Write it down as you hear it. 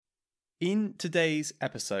In today's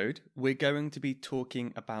episode, we're going to be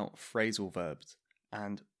talking about phrasal verbs.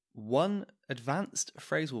 And one advanced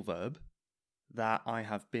phrasal verb that I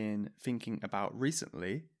have been thinking about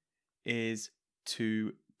recently is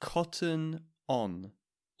to cotton on,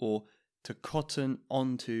 or to cotton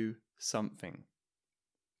onto something.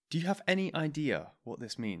 Do you have any idea what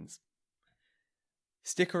this means?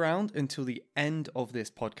 Stick around until the end of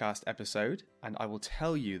this podcast episode and I will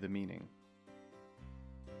tell you the meaning.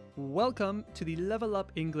 Welcome to the Level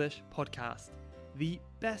Up English podcast, the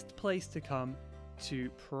best place to come to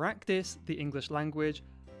practice the English language,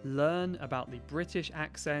 learn about the British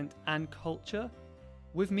accent and culture,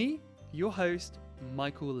 with me, your host,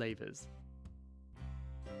 Michael Lavers.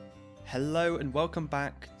 Hello and welcome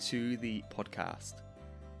back to the podcast.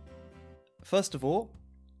 First of all,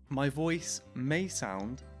 my voice may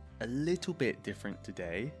sound a little bit different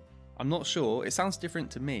today. I'm not sure, it sounds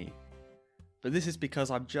different to me. But this is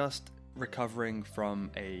because I'm just recovering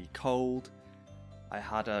from a cold. I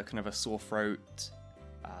had a kind of a sore throat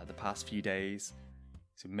the past few days.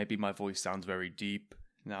 So maybe my voice sounds very deep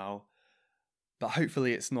now. But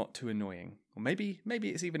hopefully it's not too annoying. Or maybe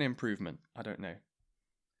it's even an improvement. I don't know.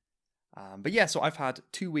 But yeah, so I've had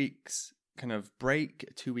 2 weeks kind of break,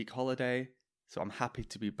 a 2-week holiday. So I'm happy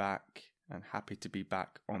to be back and happy to be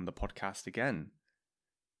back on the podcast again.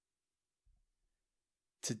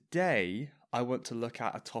 Today, I want to look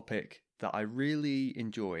at a topic that I really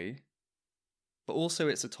enjoy, but also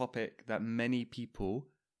it's a topic that many people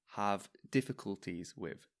have difficulties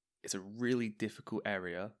with. It's a really difficult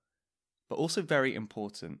area, but also very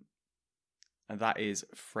important, and that is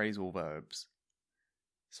phrasal verbs.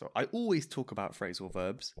 So I always talk about phrasal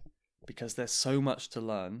verbs because there's so much to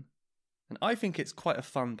learn, and I think it's quite a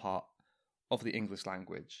fun part of the English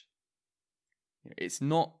language. It's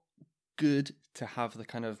not good to have the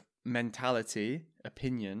kind of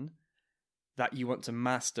opinion that you want to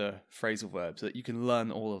master phrasal verbs, that you can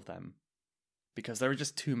learn all of them, because there are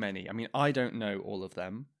just too many. I mean, I don't know all of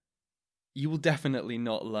them. You will definitely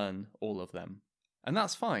not learn all of them, and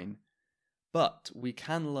that's fine. But we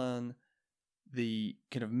can learn the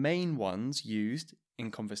kind of main ones used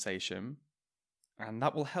in conversation, and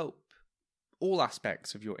that will help all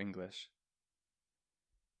aspects of your English.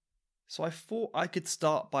 So I thought I could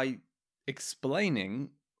start by explaining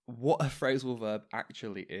what a phrasal verb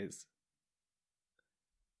actually is.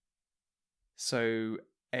 So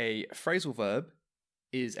a phrasal verb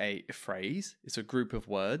is a phrase. It's a group of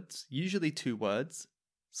words, usually 2 words,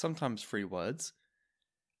 sometimes 3 words,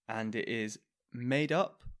 and it is made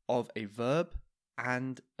up of a verb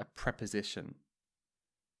and a preposition.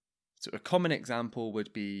 So a common example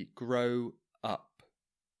would be grow up.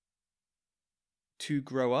 To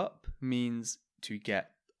grow up means to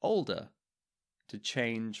get older, to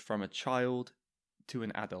change from a child to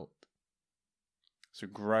an adult. So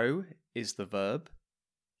grow is the verb,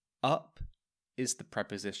 up is the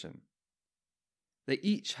preposition. They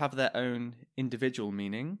each have their own individual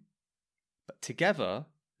meaning, but together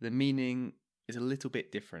the meaning is a little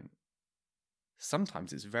bit different.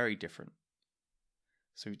 Sometimes it's very different.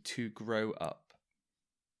 So to grow up.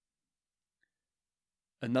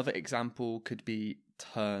 Another example could be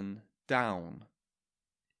turn down.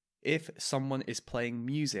 If someone is playing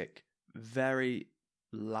music very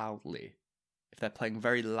loudly, if they're playing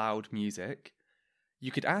very loud music,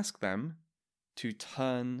 you could ask them to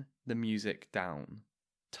turn the music down.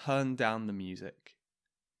 Turn down the music.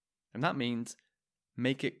 And that means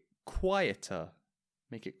make it quieter.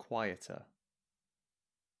 Make it quieter.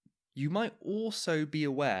 You might also be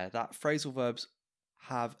aware that phrasal verbs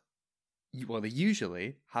they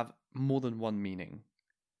usually have more than one meaning.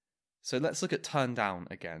 So let's look at turn down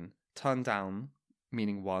again. Turn down,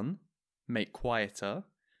 meaning 1, make quieter.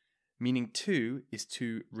 Meaning 2 is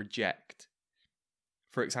to reject.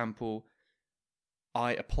 For example,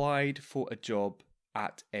 I applied for a job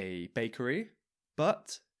at a bakery,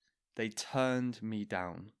 but they turned me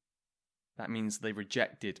down. That means they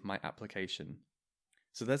rejected my application.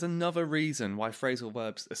 So there's another reason why phrasal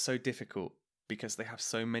verbs are so difficult, because they have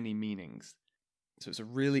so many meanings. So it's a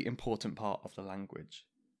really important part of the language.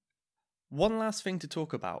 One last thing to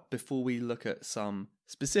talk about before we look at some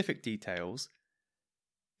specific details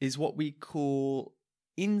is what we call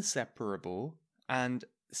inseparable and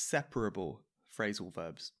separable phrasal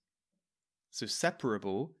verbs. So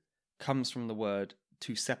separable comes from the word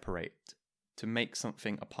to separate, to make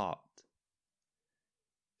something apart.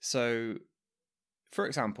 So, for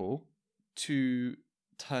example, to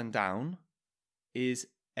turn down is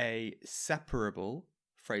a separable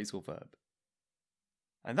phrasal verb.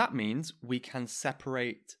 And that means we can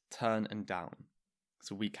separate turn and down.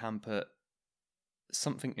 So we can put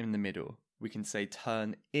something in the middle. We can say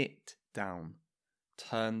turn it down,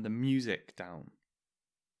 turn the music down.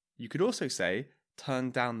 You could also say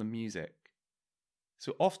turn down the music.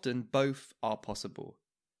 So often both are possible.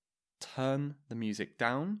 Turn the music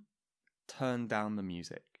down, turn down the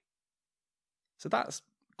music. So that's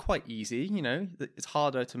quite easy, it's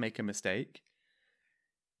harder to make a mistake.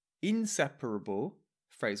 Inseparable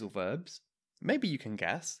phrasal verbs, maybe you can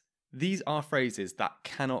guess, these are phrases that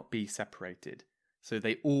cannot be separated, so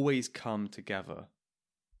they always come together.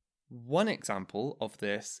 One example of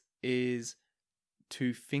this is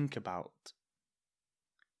to think about.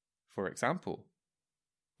 For example,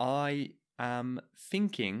 I am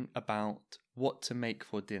thinking about what to make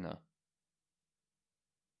for dinner.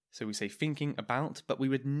 So we say thinking about, but we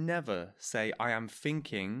would never say I am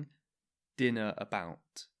thinking dinner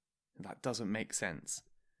about. That doesn't make sense.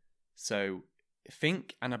 So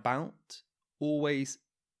think and about always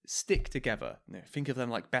stick together. Think of them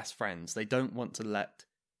like best friends. They don't want to let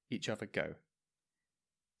each other go.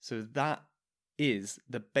 So that is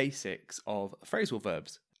the basics of phrasal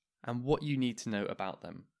verbs and what you need to know about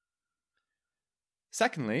them.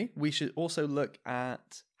 Secondly, we should also look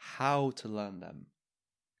at how to learn them,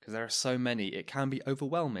 because there are so many, it can be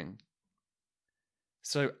overwhelming.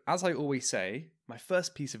 So, as I always say, my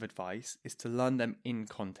first piece of advice is to learn them in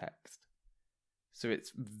context. So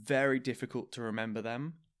it's very difficult to remember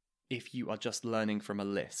them if you are just learning from a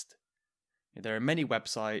list. There are many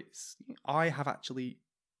websites, I have actually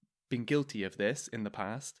been guilty of this in the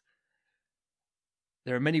past.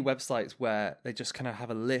 There are many websites where they just kind of have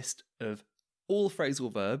a list of all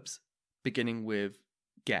phrasal verbs beginning with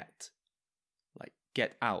get. Like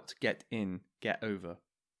get out, get in, get over.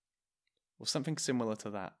 Or something similar to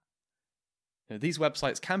that. These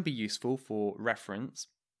websites can be useful for reference,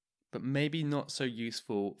 but maybe not so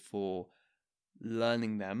useful for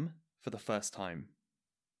learning them for the first time.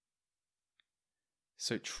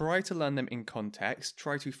 So try to learn them in context,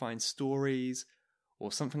 try to find stories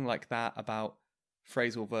or something like that about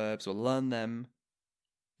phrasal verbs, or learn them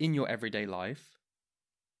in your everyday life.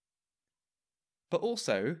 But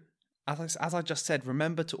also, as I just said,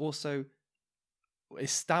 remember to also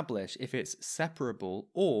establish if it's separable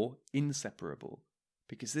or inseparable,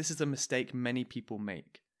 because this is a mistake many people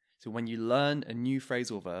make. So when you learn a new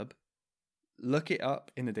phrasal verb, look it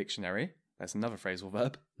up in the dictionary. That's another phrasal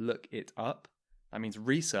verb, look it up. That means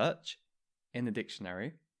research in the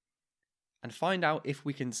dictionary and find out if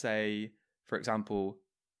we can say, for example,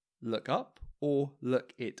 look up or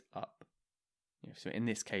look it up. So in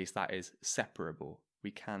this case, that is separable.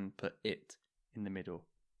 We can put it in the middle.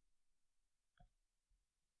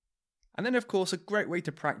 And then, of course, a great way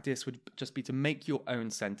to practice would just be to make your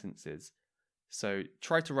own sentences. So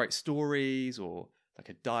try to write stories or like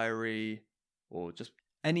a diary, or just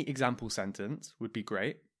any example sentence would be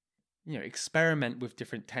great. Experiment with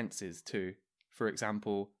different tenses too. For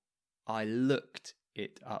example, I looked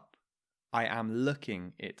it up. I am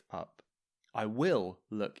looking it up. I will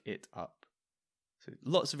look it up. So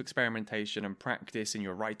lots of experimentation and practice in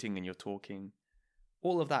your writing and your talking.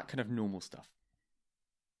 All of that kind of normal stuff.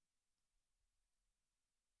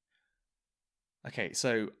 Okay,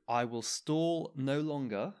 so I will stall no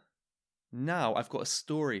longer. Now I've got a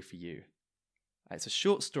story for you. It's a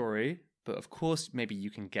short story, but of course maybe you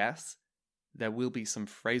can guess there will be some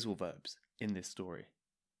phrasal verbs in this story.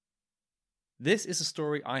 This is a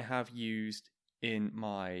story I have used in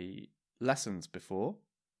my lessons before.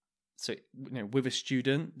 So, with a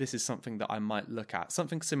student, this is something that I might look at,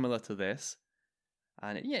 something similar to this.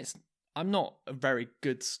 And yes, I'm not a very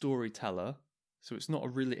good storyteller, so it's not a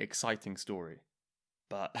really exciting story,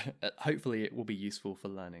 but hopefully it will be useful for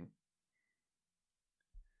learning.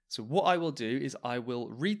 So what I will do is I will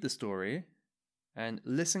read the story and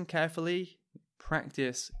listen carefully,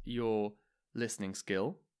 practice your listening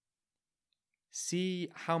skill, see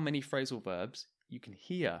how many phrasal verbs you can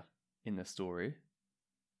hear in the story.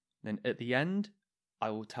 Then at the end,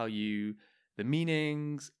 I will tell you the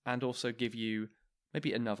meanings and also give you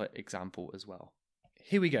maybe another example as well.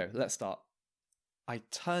 Here we go, let's start. I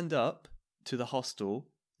turned up to the hostel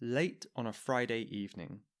late on a Friday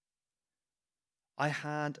evening. I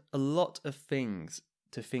had a lot of things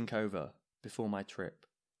to think over before my trip,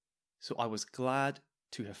 so I was glad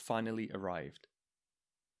to have finally arrived.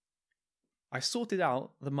 I sorted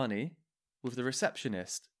out the money with the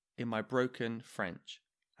receptionist in my broken French,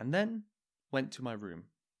 and then went to my room.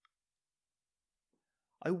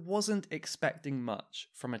 I wasn't expecting much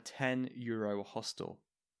from a €10 hostel,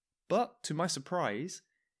 but to my surprise,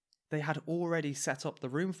 they had already set up the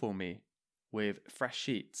room for me with fresh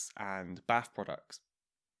sheets and bath products.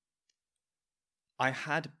 I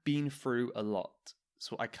had been through a lot,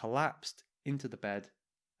 so I collapsed into the bed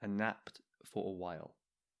and napped for a while.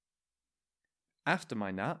 After my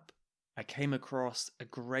nap, I came across a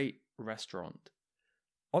great restaurant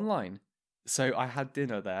online, so I had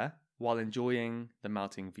dinner there while enjoying the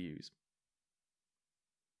mountain views.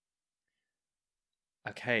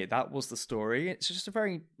 Okay, that was the story. It's just a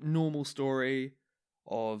very normal story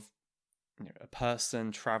of a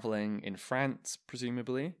person traveling in France,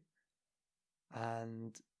 presumably,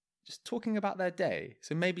 and just talking about their day.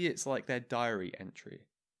 So maybe it's like their diary entry.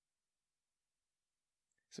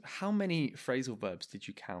 So how many phrasal verbs did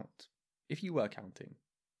you count, if you were counting?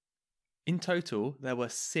 In total, there were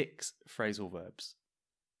 6 phrasal verbs.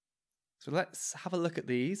 So let's have a look at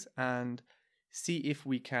these and see if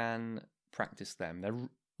we can practice them.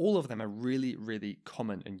 All of them are really, really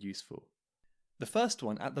common and useful. The first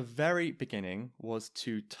one at the very beginning was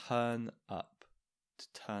to turn up. To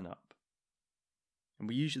turn up. And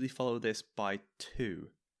we usually follow this by to.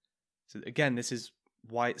 So again, this is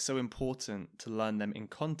why it's so important to learn them in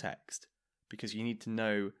context, because you need to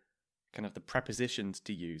know kind of the prepositions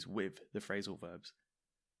to use with the phrasal verbs.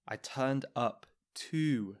 I turned up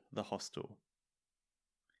to the hostel.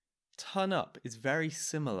 Turn up is very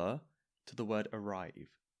similar to the word arrive.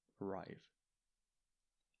 Arrive.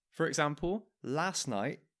 For example, last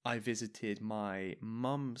night I visited my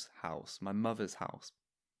mother's house.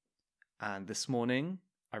 And this morning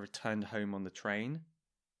I returned home on the train.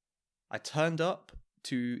 I turned up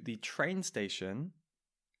to the train station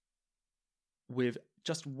with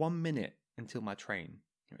just 1 minute until my train.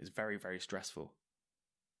 It was very, very stressful.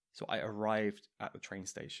 So I arrived at the train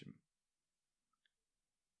station.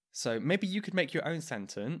 So maybe you could make your own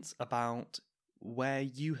sentence about where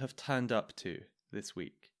you have turned up to this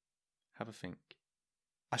week. Have a think.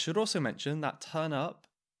 I should also mention that turn up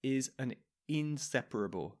is an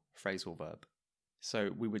inseparable phrasal verb. So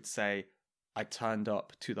we would say, I turned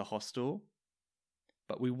up to the hostel,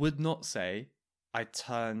 but we would not say, I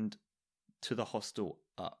turned to the hostel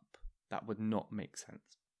up. That would not make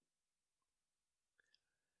sense.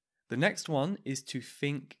 The next one is to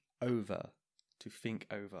think over. To think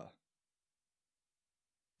over.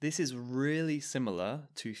 This is really similar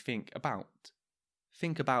to think about.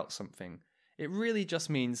 Think about something. It really just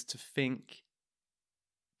means to think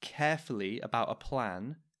carefully about a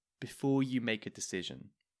plan before you make a decision.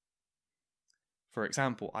 For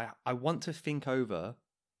example, I want to think over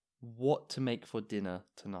what to make for dinner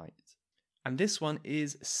tonight. And this one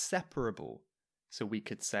is separable. So we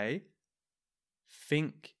could say,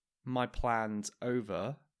 think my plans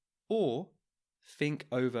over, or think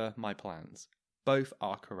over my plans. Both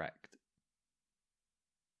are correct.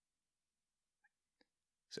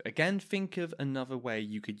 So again, think of another way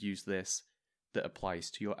you could use this that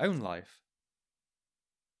applies to your own life.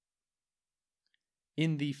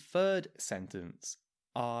 In the third sentence,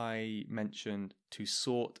 I mentioned to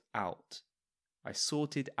sort out. I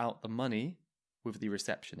sorted out the money with the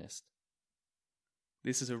receptionist.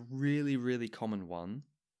 This is a really, really common one.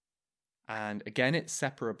 And again, it's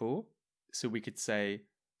separable. So we could say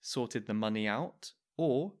sorted the money out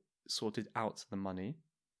or sorted out the money.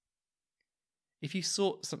 If you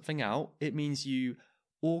sort something out, it means you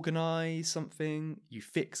organize something, you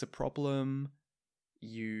fix a problem,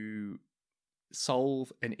 you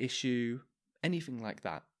solve an issue, anything like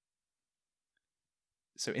that.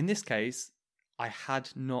 So in this case, I had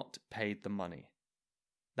not paid the money.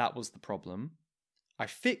 That was the problem. I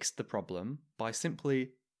fixed the problem by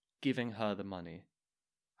simply giving her the money.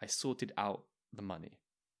 I sorted out the money.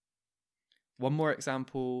 One more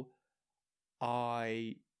example,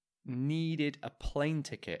 I needed a plane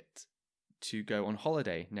ticket to go on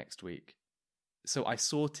holiday next week. So I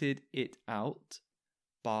sorted it out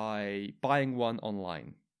by buying one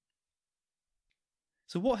online.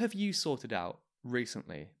 So what have you sorted out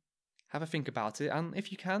recently? Have a think about it, and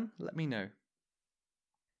if you can, let me know.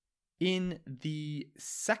 In the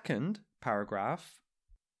second paragraph,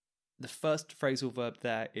 the first phrasal verb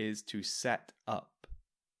there is to set up.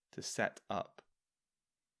 To set up.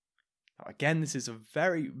 Now again, this is a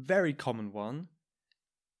very, very common one,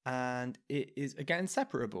 and it is again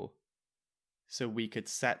separable. So we could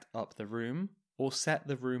set up the room or set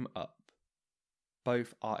the room up.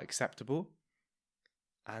 Both are acceptable.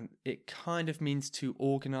 And it kind of means to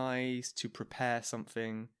organize, to prepare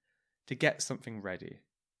something, to get something ready.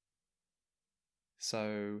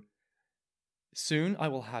 So, soon I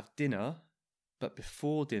will have dinner, but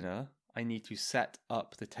before dinner, I need to set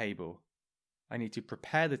up the table. I need to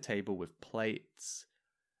prepare the table with plates,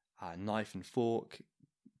 knife and fork,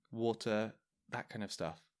 water, that kind of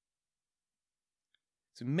stuff.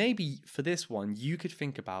 So maybe for this one, you could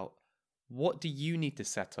think about, what do you need to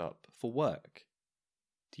set up for work?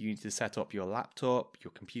 Do you need to set up your laptop,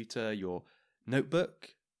 your computer, your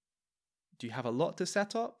notebook? Do you have a lot to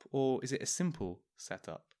set up, or is it a simple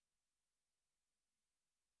setup?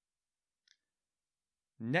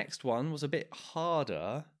 Next one was a bit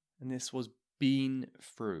harder, and this was been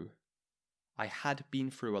through. I had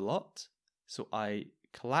been through a lot, so I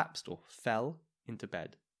collapsed or fell into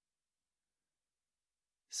bed.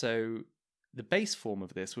 So the base form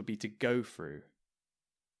of this would be to go through.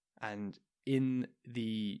 And in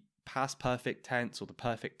the past perfect tense or the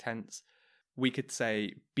perfect tense, we could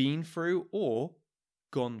say been through or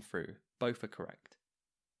gone through. Both are correct.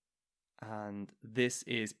 And this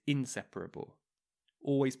is inseparable.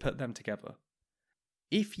 Always put them together.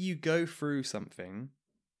 If you go through something,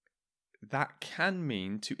 that can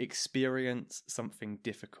mean to experience something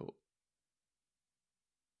difficult.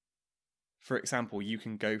 For example, you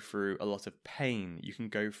can go through a lot of pain, you can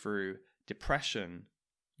go through depression,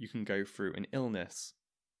 you can go through an illness,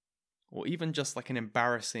 or even just like an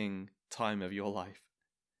embarrassing time of your life.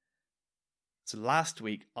 So last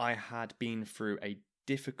week, I had been through a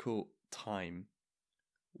difficult time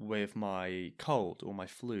with my cold or my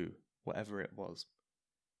flu, whatever it was.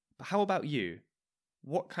 But how about you?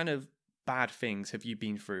 What kind of bad things have you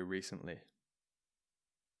been through recently?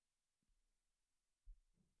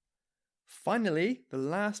 Finally, the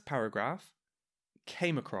last paragraph,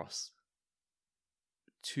 came across.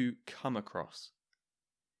 To come across.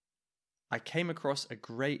 I came across a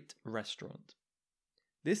great restaurant.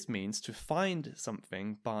 This means to find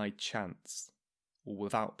something by chance or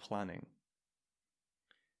without planning.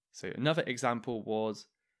 So another example was,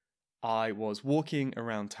 I was walking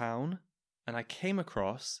around town and I came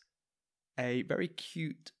across a very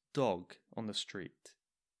cute dog on the street.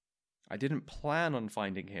 I didn't plan on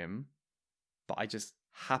finding him, but I just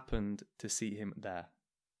happened to see him there.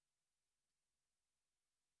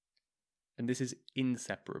 And this is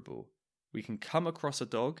inseparable. We can come across a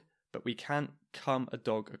dog, but we can't come a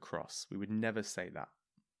dog across. We would never say that.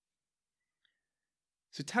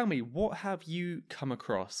 So tell me, what have you come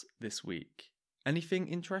across this week? Anything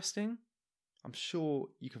interesting? I'm sure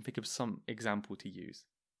you can think of some example to use.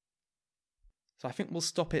 So I think we'll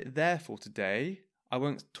stop it there for today. I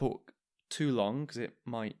won't talk too long because it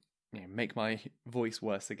might make my voice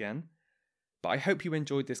worse again. But I hope you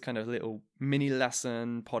enjoyed this kind of little mini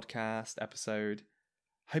lesson podcast episode.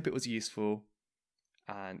 Hope it was useful.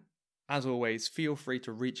 And as always, feel free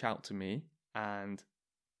to reach out to me and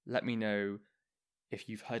let me know if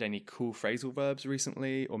you've heard any cool phrasal verbs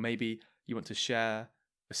recently, or maybe you want to share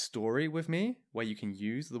a story with me where you can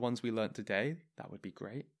use the ones we learnt today. That would be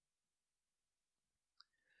great.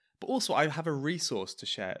 But also, I have a resource to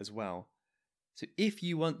share as well. So if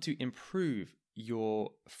you want to improve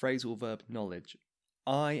your phrasal verb knowledge,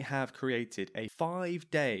 I have created a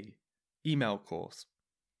 5-day email course.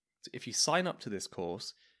 So if you sign up to this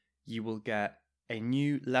course, you will get a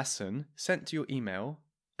new lesson sent to your email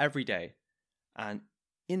every day. And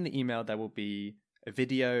in the email, there will be a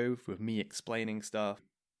video with me explaining stuff.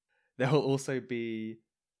 There will also be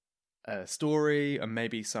a story and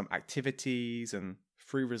maybe some activities and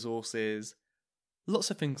free resources. Lots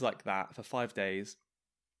of things like that for 5 days.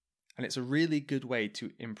 And it's a really good way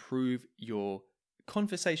to improve your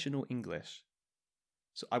conversational English.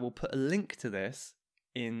 So I will put a link to this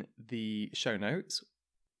in the show notes.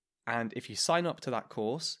 And if you sign up to that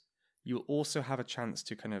course, you'll also have a chance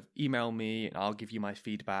to kind of email me and I'll give you my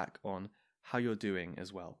feedback on how you're doing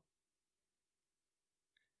as well.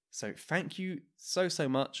 So thank you so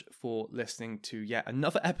much for listening to yet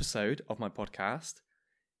another episode of my podcast.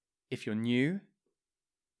 If you're new,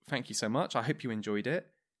 thank you so much. I hope you enjoyed it.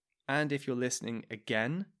 And if you're listening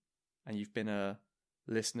again and you've been a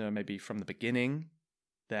listener maybe from the beginning,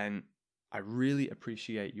 then I really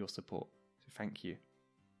appreciate your support. So thank you.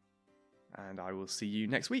 And I will see you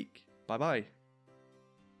next week. Bye-bye.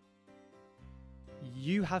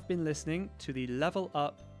 You have been listening to the Level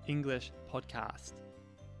Up English podcast.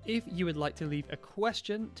 If you would like to leave a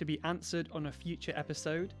question to be answered on a future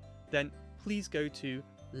episode, then please go to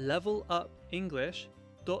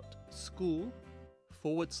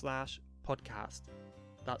levelupenglish.school/podcast.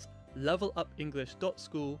 That's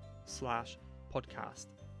levelupenglish.school/podcast.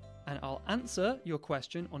 And I'll answer your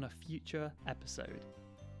question on a future episode.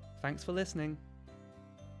 Thanks for listening.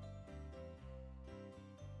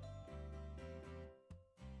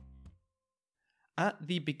 At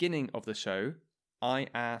the beginning of the show, I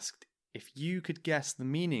asked if you could guess the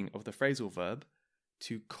meaning of the phrasal verb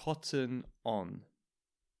to cotton on.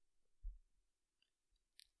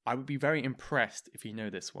 I would be very impressed if you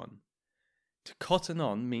know this one. To cotton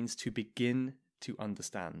on means to begin to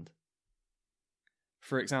understand.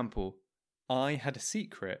 For example, I had a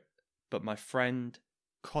secret, but my friend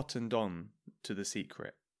cottoned on to the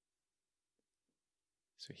secret.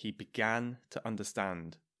 So he began to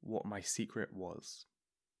understand what my secret was.